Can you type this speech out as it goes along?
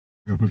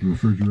Gotta put the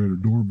refrigerator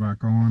door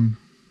back on.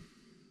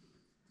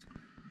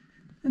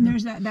 And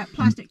there's that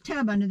plastic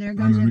tub under there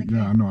goes in the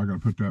Yeah, I know. I gotta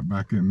put that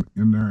back in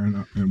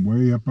there, and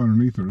way up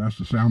underneath there, that's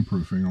the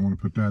soundproofing. I want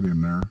to put that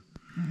in there.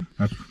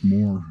 That's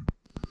more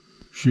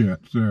shit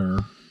there.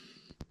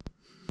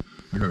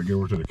 I gotta get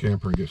over to the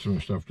camper and get some of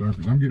the stuff done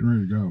because I'm getting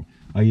ready to go.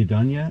 Are you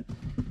done yet?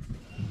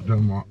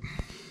 Done what?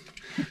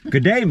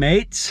 Good day,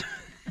 mates.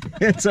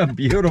 It's a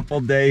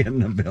beautiful day in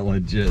the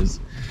Villages.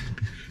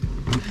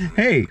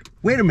 Hey,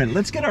 wait a minute.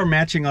 Let's get our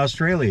matching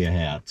Australia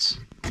hats.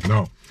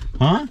 No.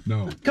 Huh?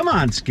 No. Come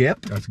on,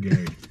 Skip. That's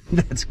gay.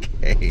 That's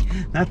gay.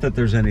 Not that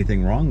there's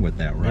anything wrong with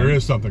that, right? There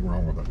is something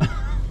wrong with it.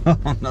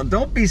 Oh, no,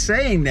 don't be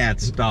saying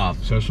that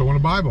stuff. It says so in the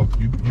Bible.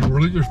 You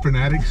religious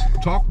fanatics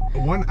talk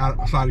one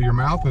side of your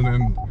mouth and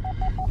then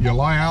you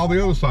lie out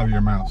the other side of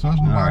your mouth. So that's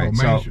in the Bible.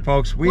 Right, so,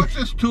 folks, what's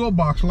this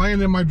toolbox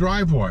laying in my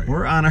driveway?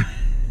 We're on a...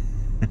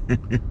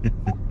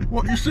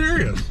 What? You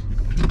serious?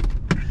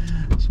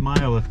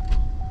 Smile.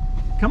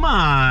 Come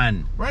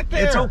on. Right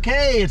there. It's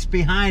okay. It's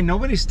behind.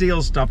 Nobody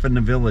steals stuff in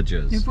the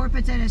Villages. Before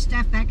puts that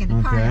stuff back in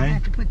the car, I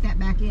have to put that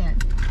back in.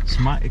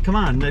 Smile. Come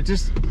on.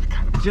 Just.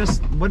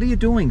 What are you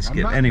doing,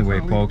 Skip? Anyway,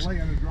 folks.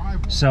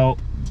 So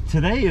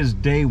today is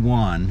day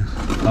one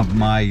of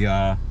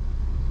my.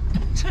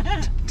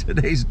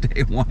 Today's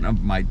day one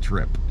of my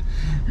trip,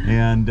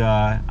 and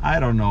I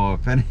don't know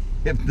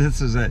if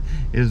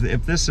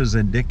this is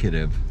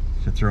indicative,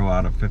 to throw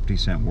out a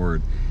 50-cent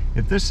word.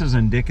 If this is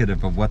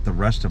indicative of what the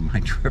rest of my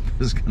trip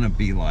is going to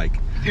be like.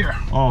 Here.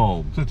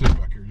 Oh, sit this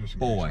back here just in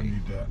case boy. I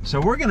need that. So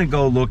we're going to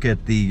go look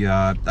at the,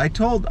 I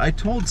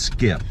told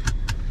Skip,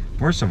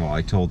 first of all,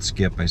 I told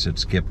Skip, I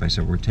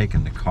said, we're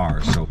taking the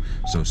car so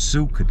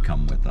Sue could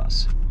come with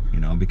us, you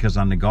know, because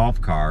on the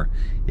golf car,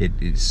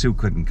 Sue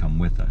couldn't come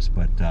with us.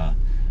 But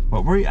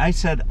I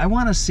said, I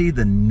want to see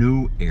the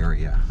new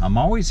area. I'm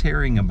always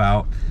hearing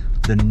about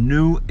the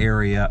new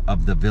area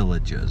of the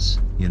Villages,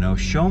 you know,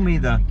 show me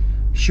the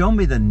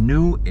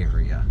new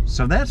area.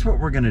 So that's what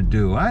we're going to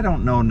do. I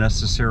don't know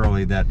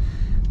necessarily that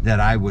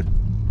I would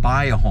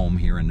buy a home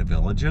here in the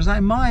Villages. I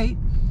might.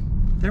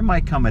 There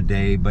might come a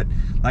day, but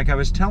like I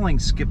was telling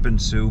Skip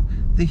and Sue,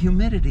 the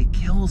humidity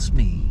kills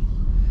me.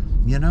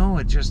 You know,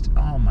 it just,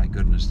 oh my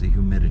goodness, the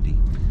humidity.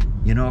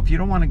 You know, if you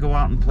don't want to go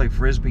out and play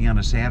Frisbee on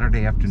a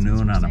Saturday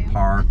afternoon on a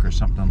park or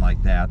something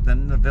like that,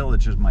 then the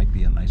Villages might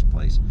be a nice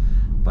place.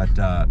 But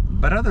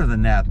other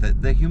than that,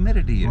 the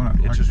humidity,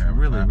 it just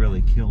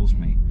really kills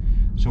me.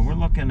 So we're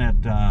looking at,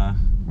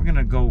 we're going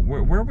to go,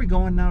 where are we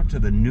going now? To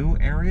the new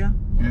area?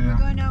 Yeah. We're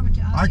going over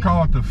to I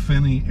call it the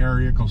Finney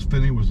area because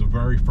Finney was the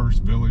very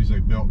first village they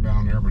built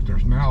down there, but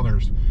there's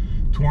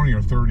 20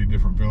 or 30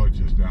 different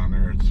villages down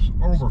there. It's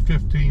over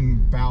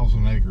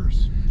 15,000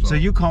 acres. So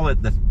you call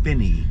it the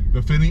Finney?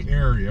 The Finney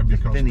area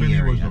because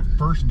Finney was the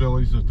first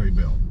village that they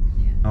built.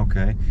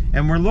 Okay,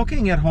 and we're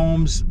looking at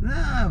homes in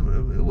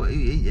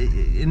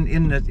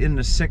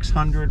the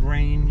 600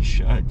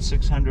 range,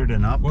 600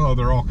 and up. Well,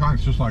 they're all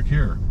kinds, just like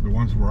here. The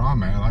ones where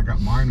I'm at, I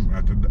got mine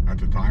at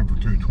the time for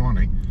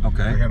 220.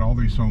 Okay. I had all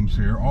these homes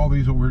here. All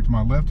these over here to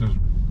my left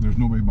there's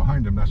nobody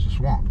behind them. That's the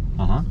swamp.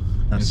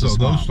 That's so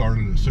those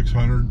started at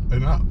 600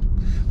 and up.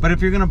 But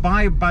if you're going to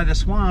buy by the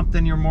swamp,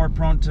 then you're more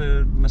prone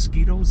to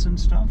mosquitoes and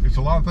stuff? It's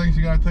a lot of things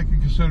you got to take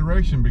into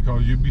consideration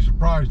because you'd be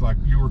surprised, like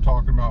you were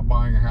talking about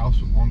buying a house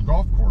on the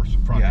golf course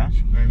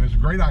frontage. Yeah. And it's a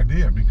great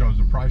idea because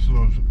the price of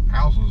those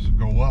houses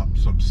go up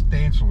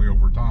substantially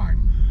over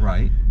time.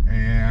 Right.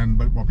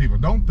 But what people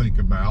don't think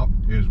about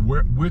is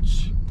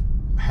which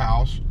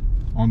house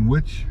on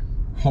which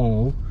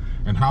hole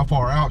and how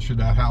far out should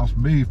that house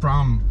be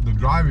from the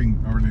driving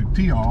or the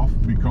tee off,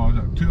 because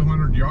at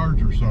 200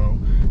 yards or so,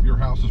 your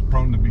house is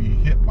prone to be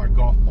hit by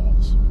golf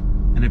balls.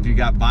 And if you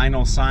got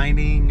vinyl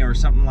siding or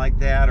something like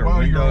that, or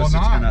windows,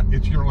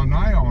 it's your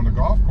lanai on the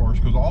golf course,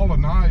 because all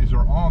lanais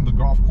are on the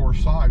golf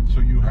course side, so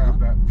you have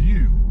that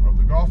view of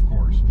the golf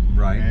course.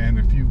 Right. And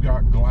if you've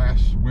got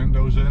glass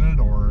windows in it,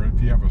 or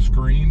if you have a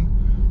screen,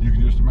 you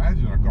can just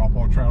imagine a golf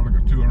ball traveling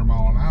at 200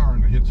 miles an hour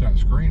and it hits that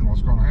screen,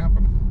 what's going to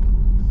happen?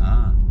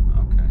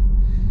 Okay.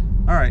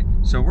 All right,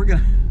 so we're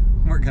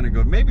gonna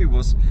go. Maybe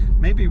we'll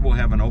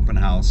have an open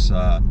house.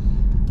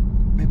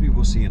 Maybe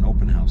we'll see an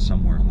open house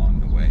somewhere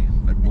along the way.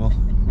 But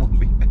we'll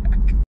be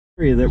back. The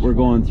area that we're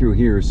going through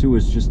here, Sue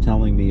was just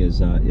telling me, is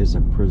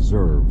a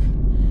preserve.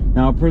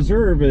 Now, a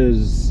preserve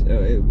is,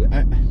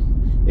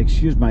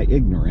 excuse my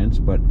ignorance,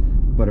 but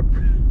a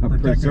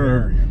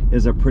preserve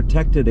is a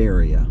protected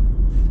area.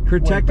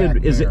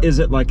 Protected, is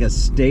it like a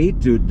state?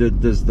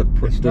 Does the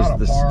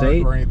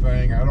state or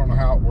anything? I don't know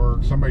how it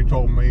works. Somebody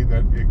told me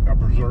that a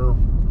preserve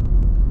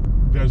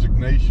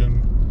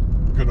designation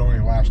could only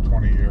last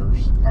 20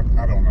 years.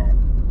 I don't know.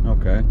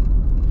 Okay.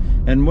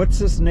 And what's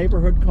this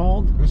neighborhood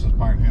called? This is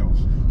Pine Hills.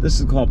 This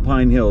is called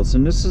Pine Hills,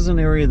 and this is an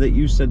area that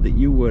you said that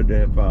you would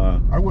have.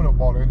 I would have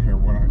bought in here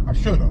when I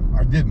should have.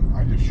 I didn't.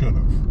 I just should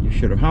have. You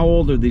should have. How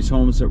old are these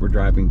homes that we're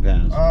driving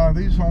past?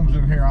 These homes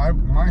in here,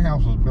 my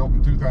house was built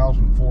in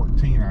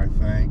 2014, I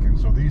think, and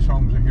so these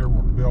homes in here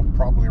were built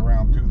probably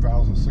around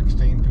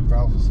 2016,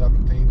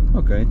 2017.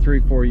 Okay,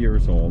 3-4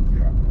 years old.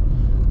 Yeah.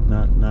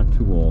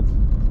 too old.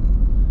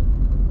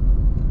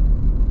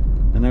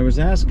 And I was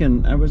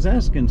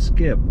asking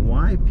Skip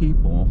why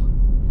people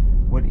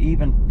would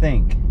even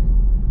think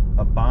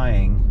of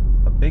buying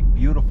a big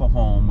beautiful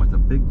home with a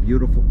big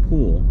beautiful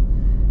pool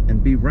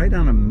and be right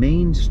on a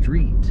main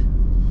street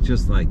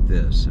just like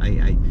this.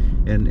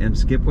 And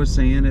Skip was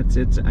saying it's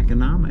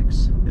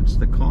economics. It's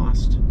the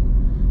cost.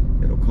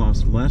 It'll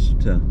cost less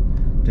to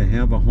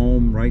have a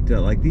home right there.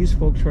 Like these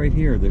folks right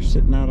here, they're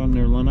sitting out on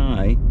their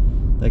lanai.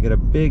 They got a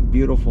big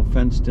beautiful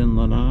fenced in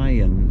lanai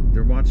and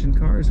they're watching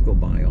cars go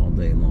by all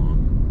day long.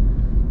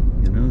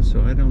 You know,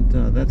 so I don't,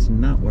 that's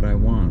not what I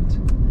want.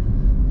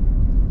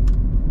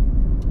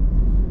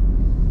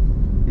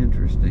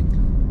 Interesting.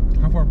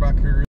 How far back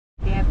here?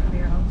 They have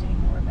Premier Homes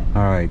anymore, but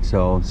All right,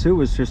 so Sue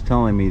was just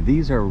telling me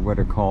these are what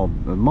are called,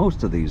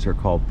 most of these are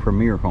called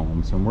Premier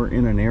Homes, and we're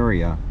in an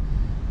area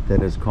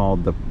that is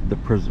called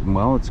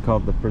it's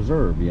called the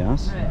Preserve,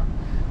 yes? right.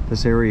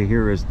 This area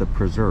here is the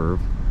Preserve.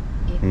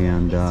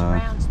 And, it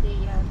surrounds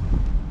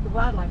the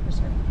wildlife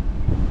preserve.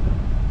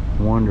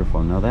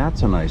 Wonderful. Now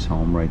that's a nice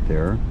home right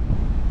there.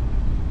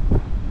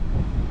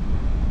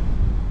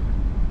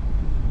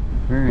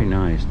 Very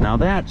nice. Now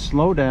that,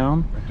 slow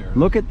down. Right there.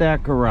 Look at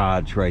that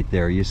garage right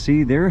there. You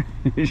see, there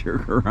is your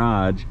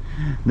garage.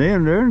 They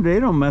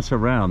don't mess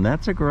around.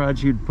 That's a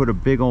garage you'd put a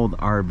big old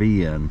RV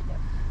in. Yep.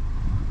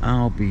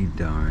 I'll be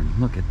darned.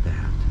 Look at that.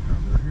 Now,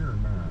 they're here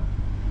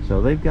now. So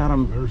they've got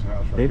them. There's a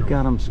house right They've there.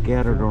 got them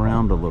scattered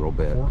around a little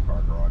bit.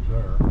 4-car garage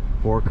there.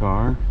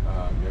 4-car.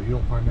 Yeah, you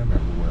don't find them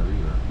everywhere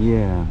either.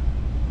 Yeah.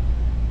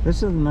 This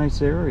is a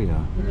nice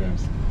area. It Yeah.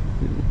 is.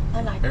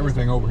 Unlike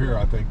Everything over here,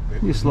 I think.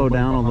 Can you slow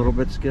down a little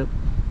bit, Skip?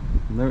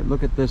 There,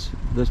 look at this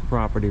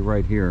property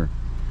right here.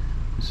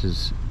 This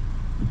is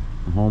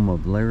the home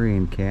of Larry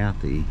and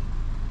Kathy.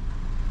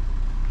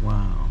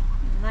 Wow.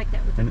 I like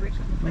that with the And brick on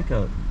the make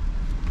front.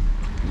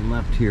 a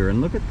left here,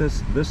 and look at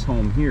this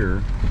home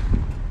here.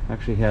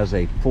 Actually has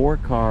a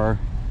 4-car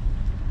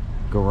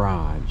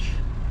garage.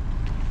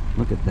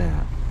 Look at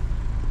that.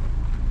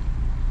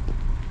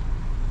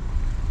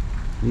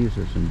 These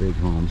are some big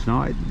homes.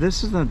 Now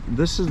this is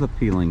the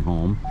Peeling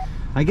home.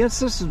 I guess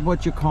this is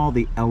what you call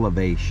the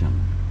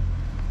elevation.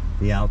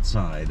 The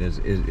outside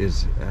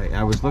is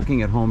I was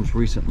looking at homes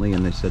recently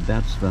and they said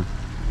that's the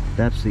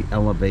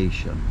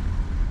elevation.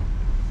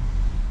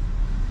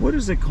 What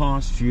does it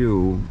cost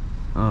you?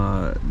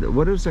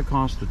 What does it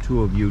cost the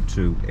two of you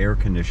to air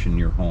condition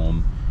your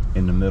home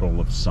in the middle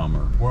of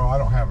summer? Well, I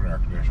don't have an air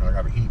conditioner. I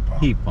got a heat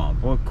pump. Heat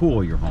pump. Well,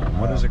 cool your home.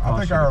 What does it cost? I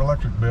think you? our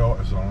electric bill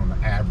is on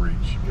average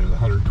is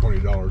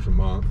 $120 a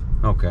month.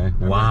 Okay.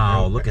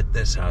 Wow, look at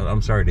this house.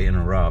 I'm sorry to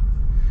interrupt,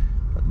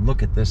 but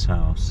look at this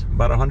house.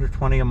 About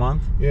 120 a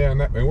month? Yeah, and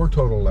we're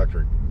total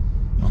electric.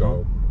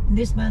 So,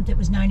 This month it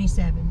was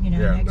 97. You know,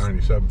 yeah, next,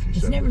 97 if you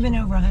it's said never this. been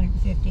over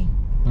 150,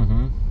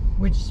 Mm-hmm.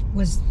 which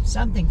was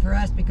something for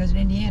us because in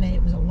Indiana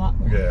it was a lot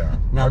more. Yeah.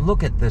 Now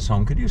look at this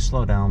home. Could you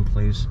slow down,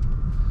 please?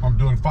 I'm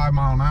doing 5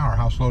 miles an hour.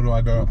 How slow do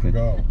I go?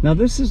 Now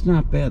this is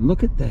not bad.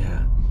 Look at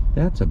that.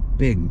 That's a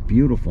big,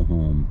 beautiful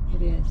home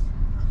It is.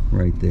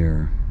 right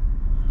there.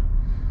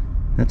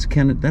 That's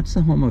Ken. That's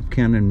the home of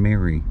Ken and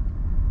Mary.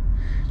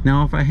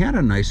 Now, if I had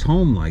a nice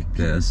home like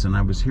this and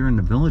I was here in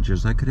the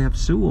Villages, I could have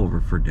Sue over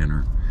for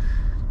dinner.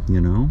 You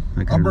know,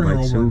 I could I'll bring her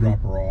invite over Sue. and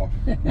drop her off.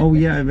 Oh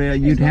yeah,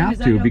 you'd long have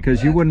as I to don't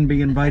because you cook. wouldn't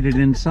be invited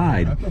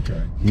inside. That's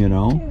okay. You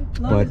know, As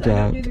long as I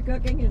don't do the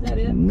cooking, is that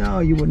it? no,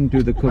 you wouldn't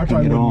do the I cooking probably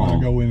at wouldn't want all.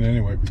 to go in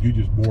anyway because you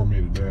just bore me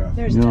to death.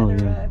 There's No,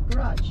 another yeah.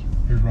 garage.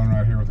 Here's one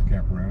right here with a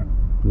camper in it.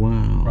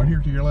 Wow. Right here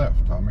to your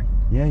left, Tommy.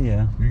 Yeah,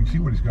 yeah. You can see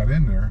what he's got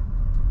in there.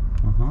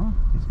 Uh huh.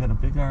 He's got a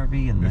big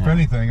RV in there. If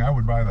anything, I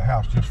would buy the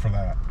house just for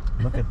that.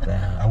 Look at I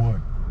that.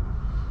 would.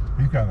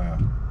 He's got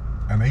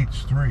an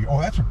H3. Oh,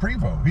 that's a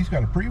Prevost. He's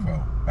got a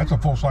Prevost. That's a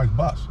full-size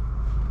bus.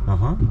 Uh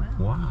huh.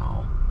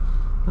 Wow.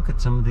 Look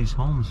at some of these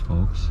homes,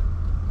 folks.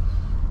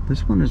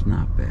 This one is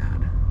not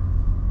bad.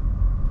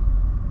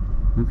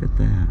 Look at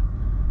that.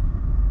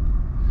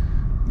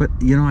 But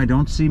you know, I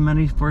don't see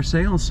many for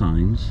sale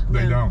signs.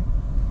 They No. don't.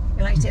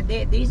 And like I said,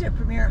 these are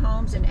premier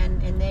homes, and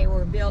they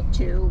were built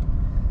to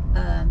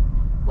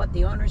what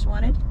the owners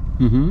wanted.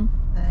 Mm-hmm.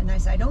 And I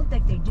said, I don't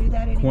think they do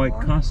that anymore.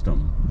 Quite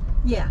custom.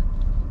 Yeah.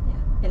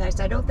 And I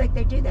said, I don't think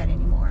they do that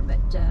anymore,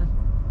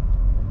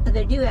 but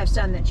they do have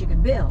some that you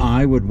can build.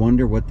 I would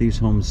wonder what these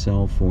homes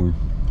sell for.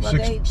 Well,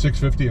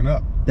 $650 and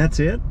up. That's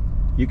it?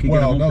 You could get a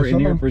Well, home no, for in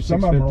here for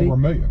some of them are over $650? $1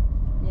 million.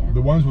 Yeah.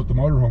 The ones with the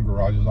motorhome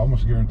garages, I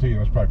almost guarantee you,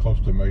 that's probably close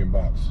to $1 million.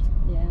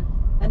 Yeah.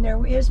 And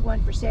there is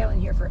one for sale in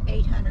here for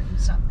 800 and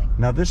something.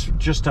 Now this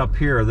just up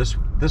here, this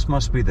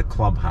must be the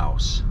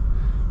clubhouse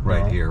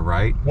right No. here,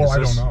 right? Well, Is I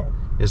this- don't know.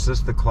 Is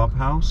this the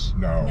clubhouse?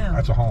 No, No,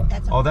 that's a home.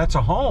 Oh, that's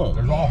a home.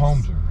 There's all Yes.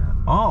 homes in here.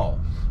 Oh,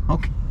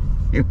 okay.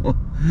 Well,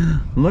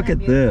 look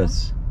Isn't at that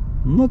this.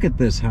 Look at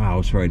this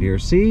house right here.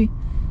 See?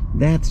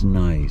 That's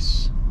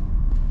nice.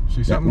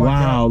 See something Wow, like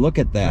that? look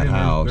at that See,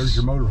 house. There's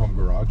your motorhome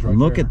garage right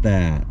Look there. at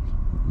that.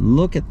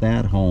 Look at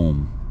that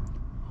home.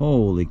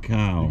 Holy You got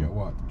cow.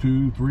 what,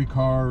 2-3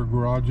 car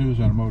garages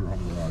and a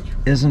motorhome garage.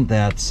 Isn't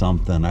that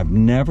something? I've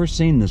never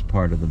seen this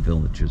part of the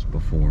Villages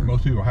before.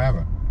 Most people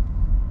haven't,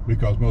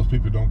 because most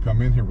people don't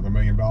come in here with $1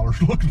 million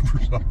looking for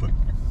something.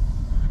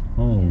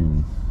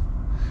 Oh,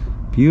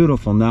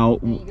 beautiful. Now,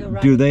 There you go,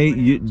 right do in they,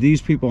 the front.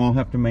 these people all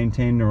have to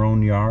maintain their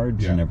own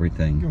yards and Yeah.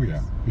 everything? Oh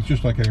yeah, it's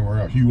just like anywhere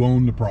else. You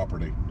own the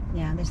property.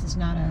 Yeah, this is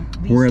not a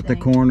lease We're at the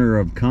thing. corner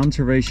of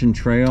Conservation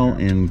Trail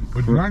and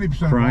But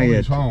 90% of all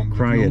these homes,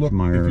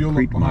 if you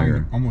look behind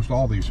Creekmire. almost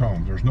all these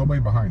homes, there's nobody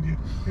behind you.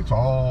 It's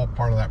all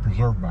part of that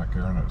preserve back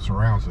there, and it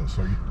surrounds it.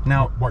 So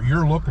Now- what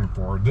you're looking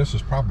for, this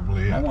is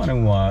probably it. I want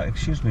to,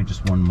 excuse me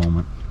just one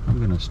moment. I'm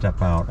going to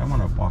step out. I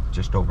want to walk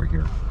just over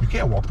here. You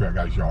can't walk through that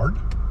guy's yard.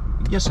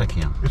 Yes, I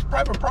can. It's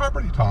private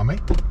property, Tommy.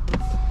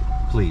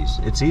 Please.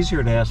 It's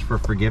easier to ask for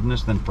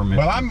forgiveness than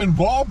permission. But I'm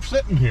involved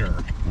sitting here.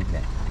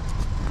 Okay.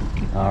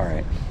 All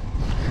right.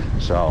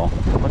 So,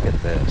 look at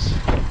this.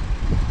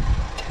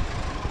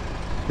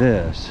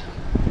 This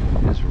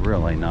is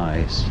really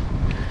nice.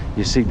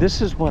 You see,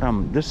 this is what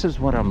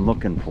I'm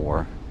looking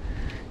for.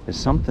 Is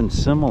something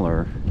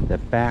similar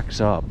that backs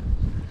up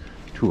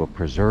to a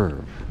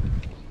preserve.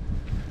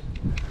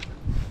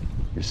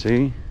 You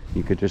see?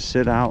 You could just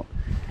sit out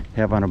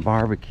having a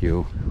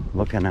barbecue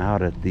looking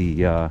out at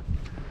the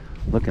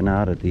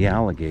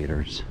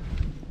alligators.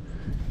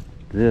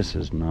 This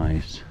is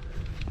nice.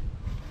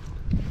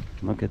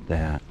 Look at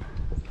that.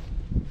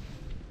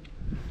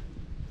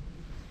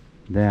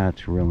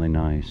 That's really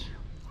nice.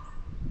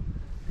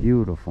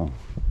 Beautiful.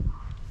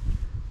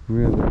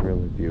 Really,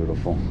 really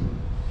beautiful.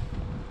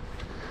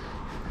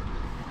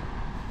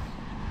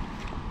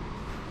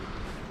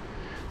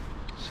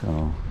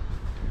 So,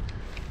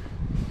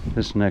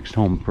 this next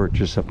home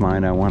purchase of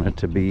mine, I want it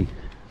to be,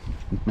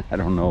 I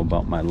don't know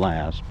about my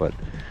last, but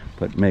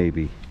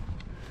maybe.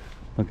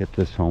 Look at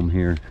this home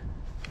here.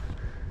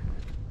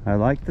 I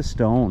like the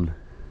stone.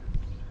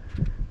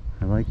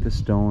 I like the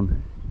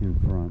stone in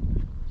front.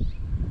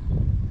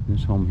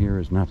 This home here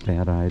is not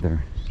bad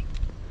either.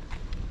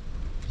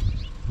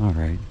 All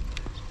right,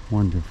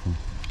 wonderful.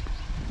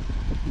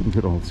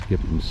 Good old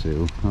Skip and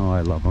Sue. Oh,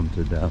 I love them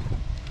to death.